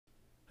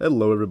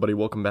Hello, everybody.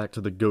 Welcome back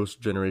to the Ghost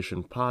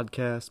Generation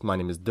podcast. My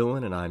name is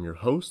Dylan, and I'm your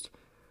host.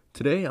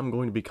 Today, I'm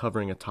going to be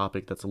covering a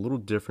topic that's a little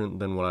different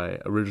than what I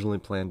originally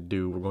planned to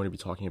do. We're going to be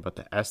talking about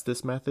the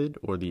Estes method,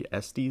 or the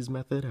Estes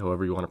method,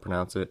 however you want to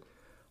pronounce it.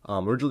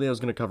 Originally, I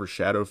was going to cover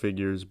shadow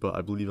figures, but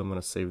I believe I'm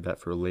going to save that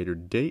for a later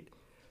date.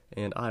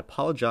 And I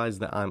apologize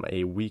that I'm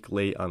a week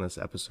late on this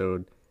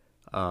episode.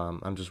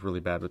 I'm just really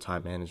bad with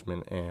time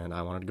management, and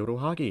I wanted to go to a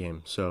hockey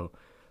game, so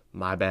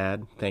my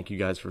bad. Thank you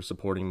guys for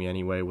supporting me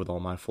anyway with all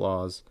my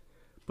flaws.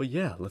 But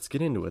yeah, let's get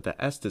into it.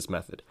 The Estes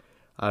method.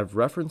 I've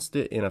referenced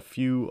it in a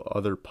few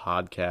other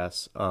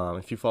podcasts.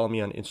 If you follow me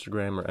on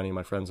Instagram or any of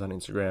my friends on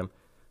Instagram,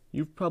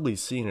 you've probably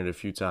seen it a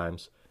few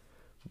times.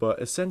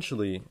 But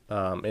essentially,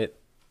 it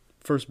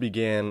first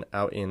began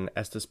out in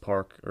Estes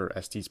Park, or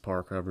Estes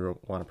Park, however you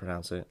want to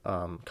pronounce it,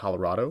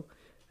 Colorado,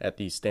 at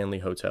the Stanley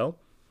Hotel.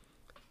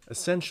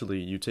 Essentially,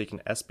 you take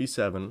an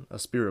SB7, a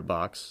spirit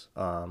box.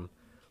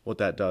 What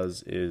that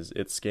does is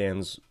it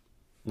scans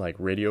like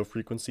radio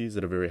frequencies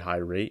at a very high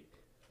rate.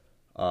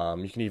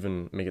 You can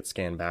even make it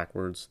scan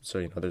backwards,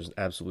 so there's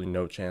absolutely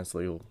no chance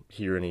that you'll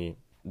hear any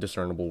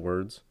discernible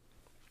words.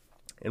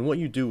 And what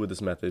you do with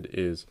this method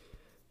is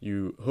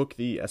you hook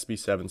the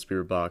SB7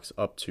 spirit box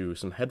up to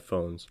some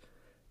headphones,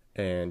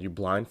 and you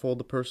blindfold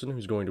the person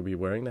who's going to be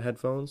wearing the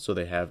headphones so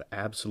they have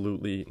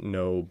absolutely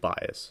no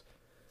bias.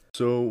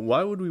 So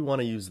why would we want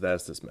to use the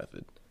Estes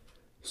method?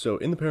 So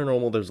in the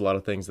paranormal, there's a lot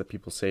of things that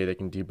people say they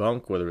can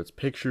debunk, whether it's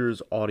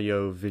pictures,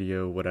 audio,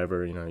 video,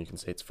 whatever. You can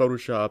say it's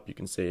Photoshop, you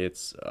can say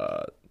it's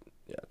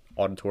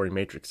auditory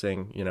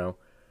matrixing,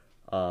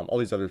 all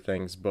these other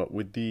things. But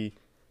with the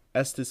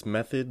Estes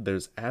method,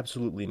 there's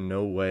absolutely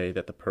no way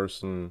that the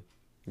person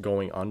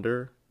going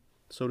under,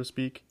 so to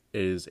speak,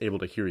 is able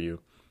to hear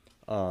you.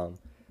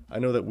 I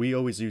know that we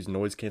always use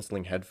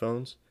noise-canceling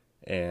headphones,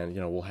 and,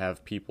 we'll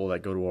have people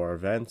that go to our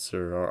events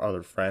or our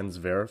other friends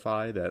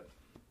verify that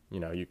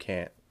you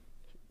can't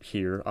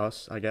hear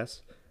us, I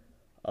guess.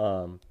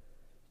 But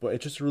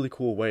it's just a really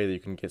cool way that you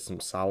can get some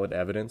solid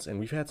evidence, and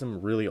we've had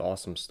some really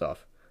awesome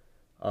stuff.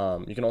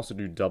 You can also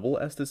do double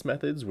Estes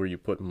methods where you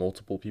put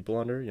multiple people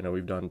under.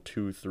 We've done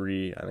 2,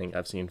 3, I think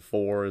I've seen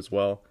 4 as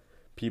well,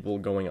 people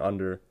going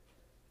under,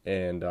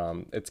 and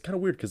it's kind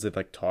of weird because they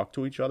talk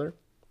to each other.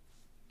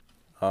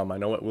 I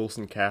know at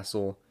Wilson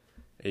Castle,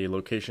 a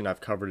location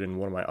I've covered in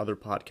one of my other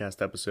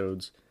podcast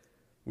episodes,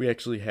 we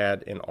actually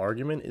had an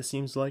argument, it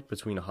seems like,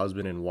 between a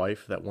husband and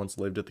wife that once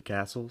lived at the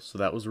castle, so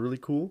that was really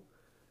cool.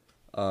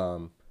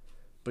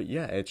 But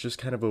yeah, it's just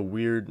kind of a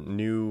weird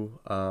new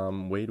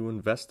way to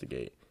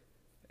investigate,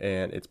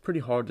 and it's pretty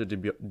hard to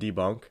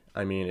debunk.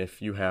 I mean,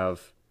 if you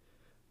have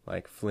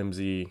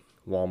flimsy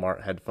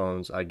Walmart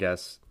headphones, I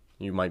guess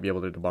you might be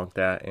able to debunk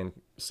that and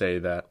say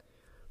that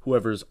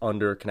whoever's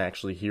under can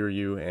actually hear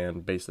you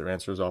and base their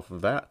answers off of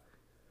that.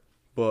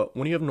 But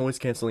when you have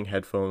noise-canceling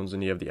headphones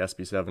and you have the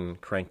SB7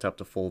 cranked up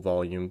to full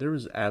volume, there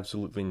is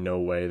absolutely no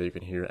way that you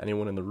can hear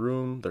anyone in the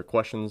room, their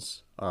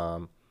questions.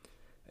 And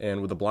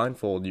with a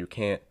blindfold, you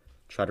can't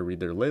try to read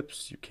their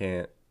lips. You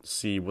can't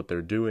see what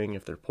they're doing,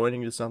 if they're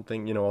pointing to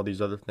something, all these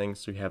other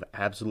things. So you have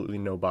absolutely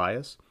no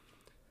bias.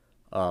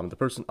 The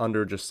person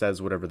under just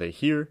says whatever they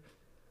hear.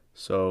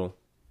 So,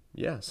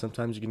 yeah,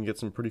 sometimes you can get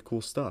some pretty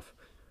cool stuff.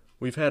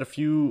 We've had a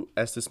few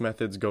Estes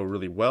methods go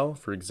really well.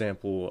 For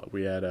example,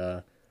 we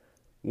had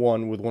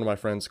one with one of my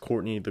friends,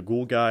 Courtney, the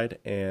Ghoul Guide,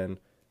 and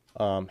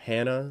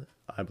Hannah,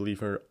 I believe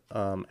her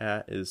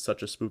at is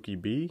Such a Spooky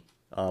Bee.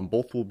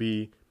 Both will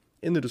be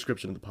in the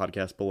description of the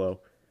podcast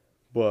below.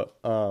 But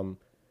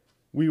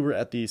we were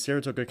at the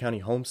Saratoga County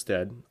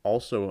Homestead,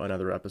 also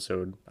another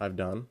episode I've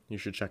done. You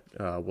should check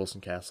Wilson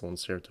Castle and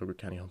Saratoga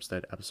County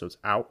Homestead episodes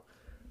out.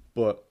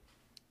 But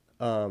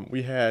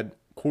we had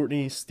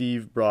Courtney,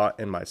 Steve, Brott,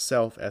 and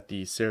myself at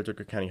the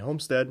Saratoga County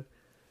Homestead.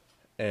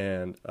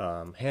 And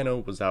Hannah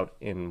was out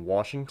in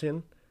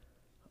Washington,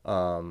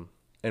 and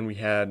we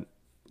had,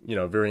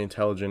 very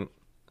intelligent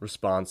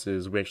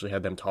responses. We actually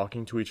had them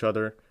talking to each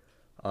other.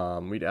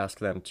 We'd ask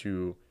them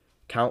to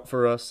count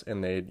for us,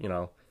 and they'd,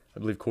 I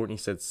believe Courtney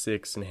said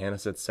 6 and Hannah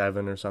said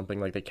 7 or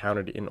something, they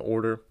counted in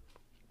order.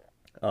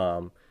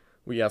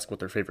 We asked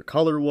what their favorite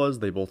color was.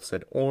 They both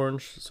said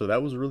orange, so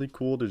that was really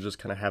cool to just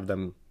kind of have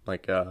them,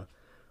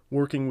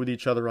 working with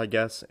each other, I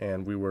guess,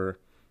 and we were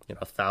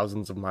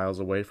thousands of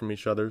miles away from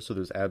each other, so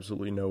there's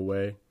absolutely no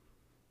way.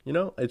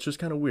 It's just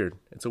kind of weird.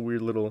 It's a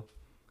weird little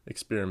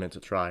experiment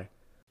to try.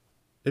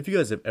 If you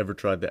guys have ever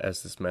tried the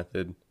Estes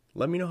method,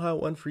 let me know how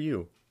it went for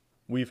you.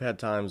 We've had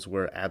times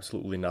where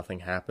absolutely nothing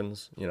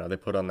happens. They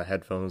put on the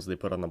headphones, they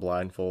put on the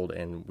blindfold,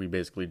 and we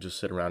basically just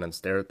sit around and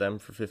stare at them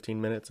for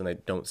 15 minutes, and they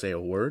don't say a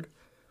word.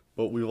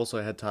 But we've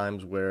also had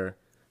times where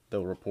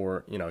they'll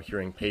report,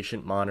 hearing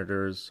patient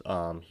monitors,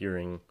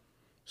 hearing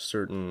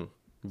certain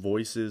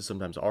voices,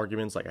 sometimes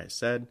arguments, like I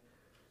said.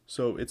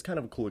 So it's kind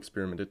of a cool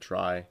experiment to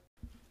try.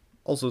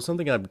 Also,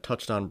 something I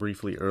touched on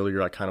briefly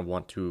earlier, I kind of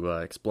want to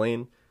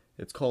explain.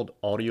 It's called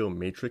audio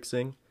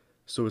matrixing.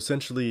 So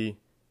essentially,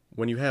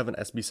 when you have an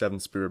SB7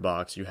 spirit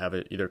box, you have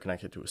it either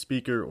connected to a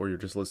speaker or you're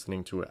just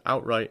listening to it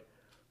outright.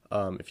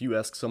 If you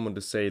ask someone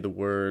to say the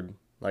word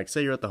Like,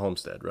 say you're at the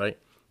homestead, right?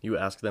 You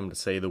ask them to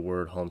say the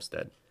word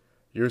homestead.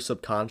 Your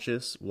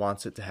subconscious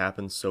wants it to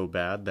happen so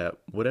bad that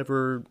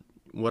whatever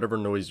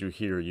noise you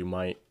hear, you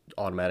might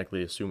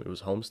automatically assume it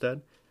was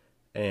homestead.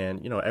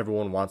 And,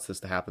 everyone wants this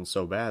to happen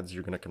so bad, so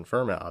you're going to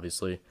confirm it,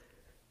 obviously.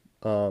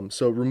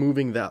 So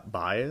removing that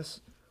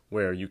bias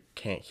where you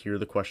can't hear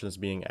the questions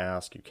being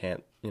asked, you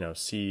can't,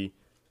 see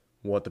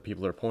what the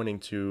people are pointing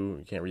to,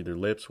 you can't read their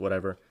lips,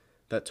 whatever,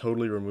 that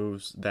totally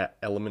removes that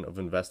element of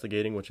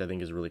investigating, which I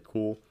think is really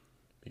cool.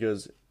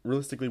 Because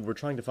realistically, we're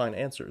trying to find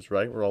answers,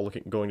 right? We're all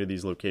going to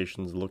these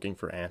locations looking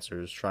for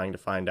answers, trying to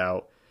find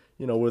out,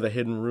 where the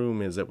hidden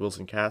room is at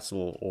Wilson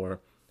Castle, or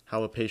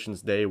how a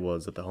patient's day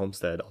was at the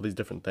homestead, all these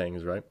different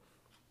things, right?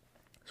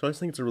 So I just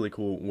think it's a really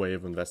cool way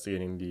of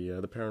investigating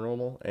the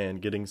paranormal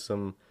and getting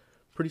some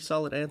pretty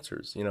solid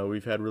answers.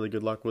 We've had really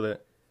good luck with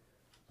it.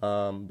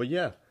 But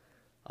yeah,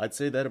 I'd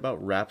say that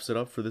about wraps it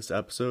up for this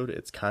episode.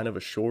 It's kind of a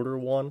shorter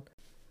one.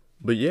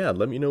 But yeah,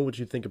 let me know what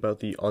you think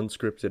about the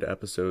unscripted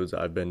episodes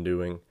I've been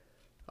doing.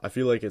 I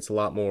feel like it's a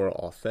lot more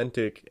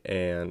authentic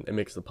and it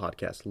makes the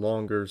podcast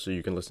longer so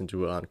you can listen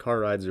to it on car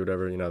rides or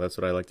whatever. That's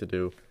what I like to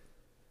do.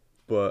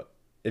 But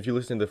if you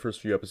listen to the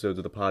first few episodes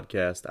of the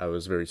podcast, I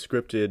was very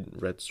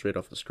scripted, read straight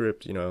off the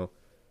script,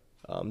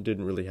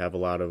 didn't really have a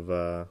lot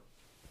of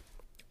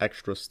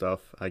extra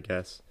stuff, I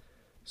guess.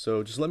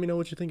 So just let me know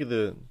what you think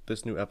of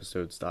this new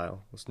episode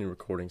style, this new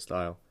recording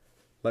style.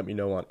 Let me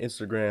know on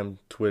Instagram,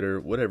 Twitter,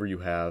 whatever you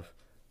have.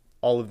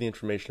 All of the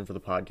information for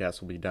the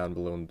podcast will be down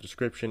below in the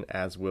description,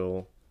 as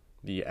will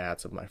the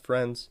ads of my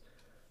friends.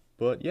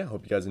 But yeah,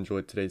 hope you guys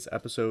enjoyed today's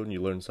episode and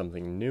you learned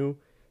something new.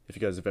 If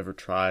you guys have ever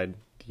tried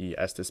the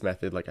Estes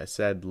method, like I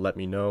said, let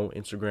me know.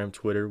 Instagram,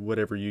 Twitter,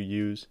 whatever you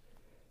use.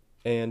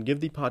 And give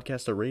the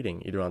podcast a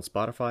rating, either on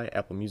Spotify,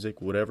 Apple Music,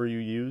 whatever you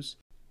use.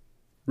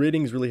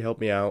 Ratings really help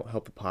me out,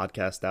 help the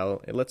podcast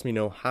out. It lets me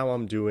know how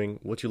I'm doing,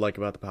 what you like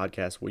about the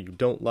podcast, what you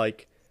don't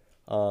like.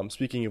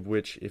 Speaking of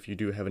which, if you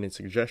do have any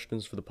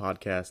suggestions for the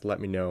podcast, let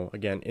me know.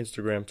 Again,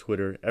 Instagram,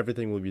 Twitter,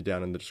 everything will be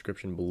down in the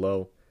description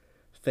below.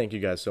 Thank you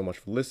guys so much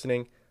for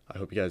listening. I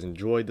hope you guys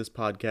enjoyed this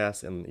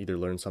podcast and either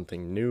learned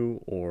something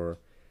new or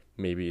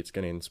maybe it's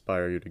going to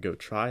inspire you to go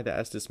try the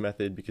Estes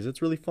method because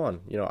it's really fun.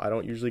 I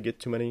don't usually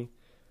get too many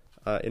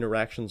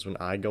interactions when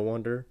I go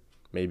under.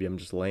 Maybe I'm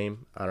just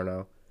lame. I don't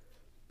know.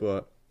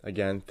 But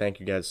again, thank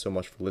you guys so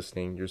much for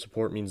listening. Your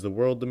support means the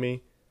world to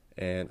me,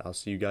 and I'll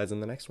see you guys in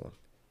the next one.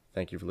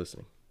 Thank you for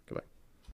listening.